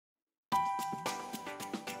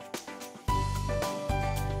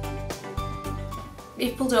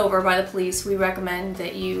If pulled over by the police, we recommend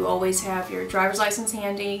that you always have your driver's license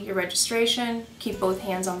handy, your registration, keep both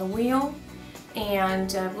hands on the wheel,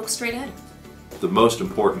 and look straight ahead. The most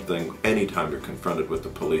important thing anytime you're confronted with a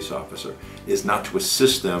police officer is not to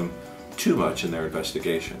assist them too much in their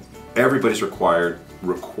investigation. Everybody's required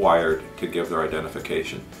to give their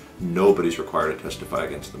identification. Nobody's required to testify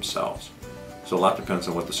against themselves. So a lot depends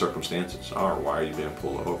on what the circumstances are. Why are you being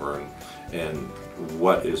pulled over, and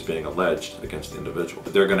what is being alleged against the individual.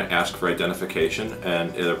 They're going to ask for identification,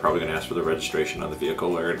 and they're probably going to ask for the registration on the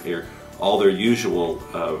vehicle, or all their usual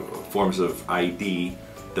forms of ID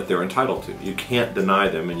that they're entitled to. You can't deny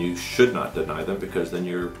them, and you should not deny them, because then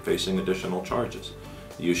you're facing additional charges.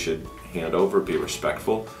 You should hand over, be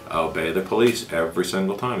respectful, obey the police every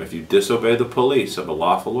single time. If you disobey the police of a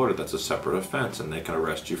lawful order, that's a separate offense, and they can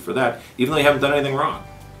arrest you for that, even though you haven't done anything wrong.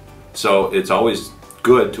 So it's always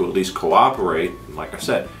good to at least cooperate. Like I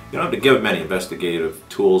said, you don't have to give them any investigative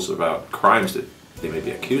tools about crimes that they may be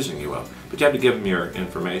accusing you of, but you have to give them your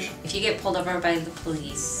information. If you get pulled over by the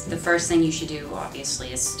police, the first thing you should do,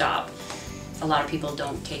 obviously, is stop. A lot of people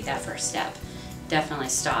don't take that first step. Definitely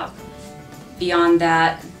stop. Beyond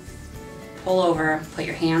that, pull over, put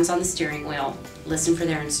your hands on the steering wheel, listen for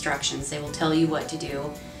their instructions. They will tell you what to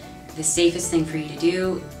do. The safest thing for you to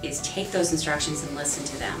do is take those instructions and listen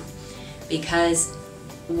to them, because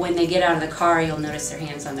when they get out of the car, you'll notice their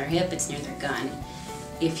hands on their hip, it's near their gun.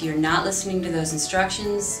 If you're not listening to those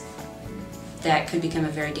instructions, that could become a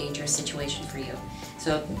very dangerous situation for you.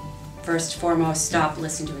 So first and foremost, stop,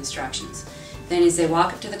 listen to instructions. Then as they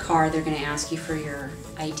walk up to the car, they're going to ask you for your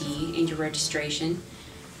ID and your registration.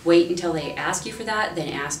 Wait until they ask you for that, then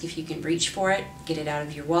ask if you can reach for it, get it out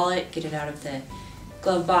of your wallet, get it out of the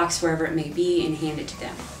glove box, wherever it may be, and hand it to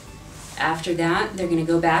them. After that, they're going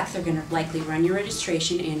to go back, they're going to likely run your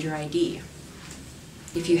registration and your ID.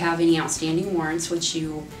 If you have any outstanding warrants, which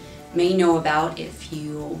you may know about if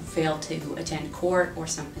you fail to attend court or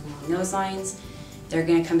something along those lines, they're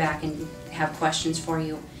going to come back and have questions for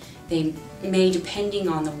you. They may, depending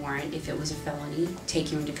on the warrant, if it was a felony,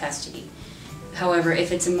 take you into custody. However,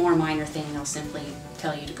 if it's a more minor thing, they'll simply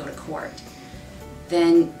tell you to go to court.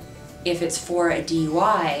 Then, if it's for a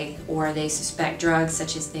DUI, or they suspect drugs,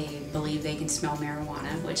 such as they believe they can smell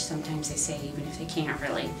marijuana, which sometimes they say even if they can't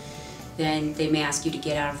really, then they may ask you to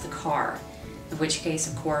get out of the car. In which case,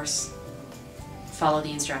 of course, follow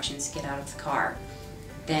the instructions, get out of the car.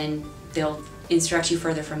 Then they'll instruct you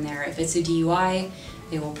further from there. If it's a DUI,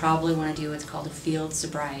 they will probably want to do what's called a field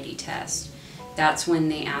sobriety test. That's when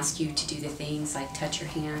they ask you to do the things like touch your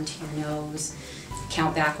hand to your nose,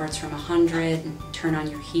 count backwards from 100, turn on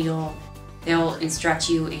your heel. They'll instruct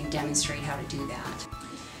you and demonstrate how to do that.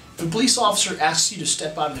 If a police officer asks you to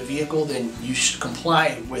step out of the vehicle, then you should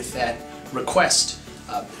comply with that request.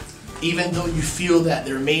 Even though you feel that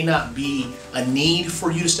there may not be a need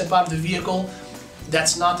for you to step out of the vehicle,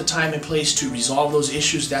 that's not the time and place to resolve those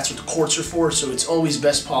issues. That's what the courts are for, so it's always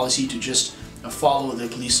best policy to just follow the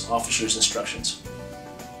police officer's instructions.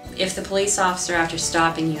 If the police officer, after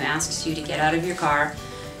stopping you, asks you to get out of your car,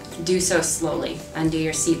 do so slowly. Undo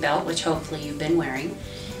your seatbelt, which hopefully you've been wearing,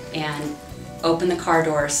 and open the car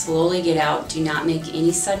door, slowly get out. Do not make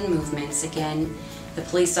any sudden movements. Again, the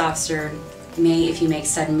police officer may, if you make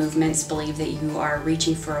sudden movements, believe that you are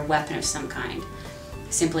reaching for a weapon of some kind.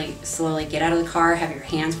 Simply slowly get out of the car, have your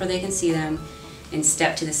hands where they can see them, and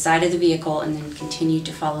step to the side of the vehicle, and then continue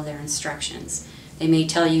to follow their instructions. They may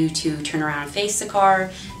tell you to turn around and face the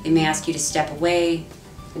car, they may ask you to step away.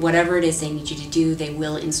 Whatever it is they need you to do, they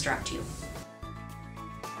will instruct you.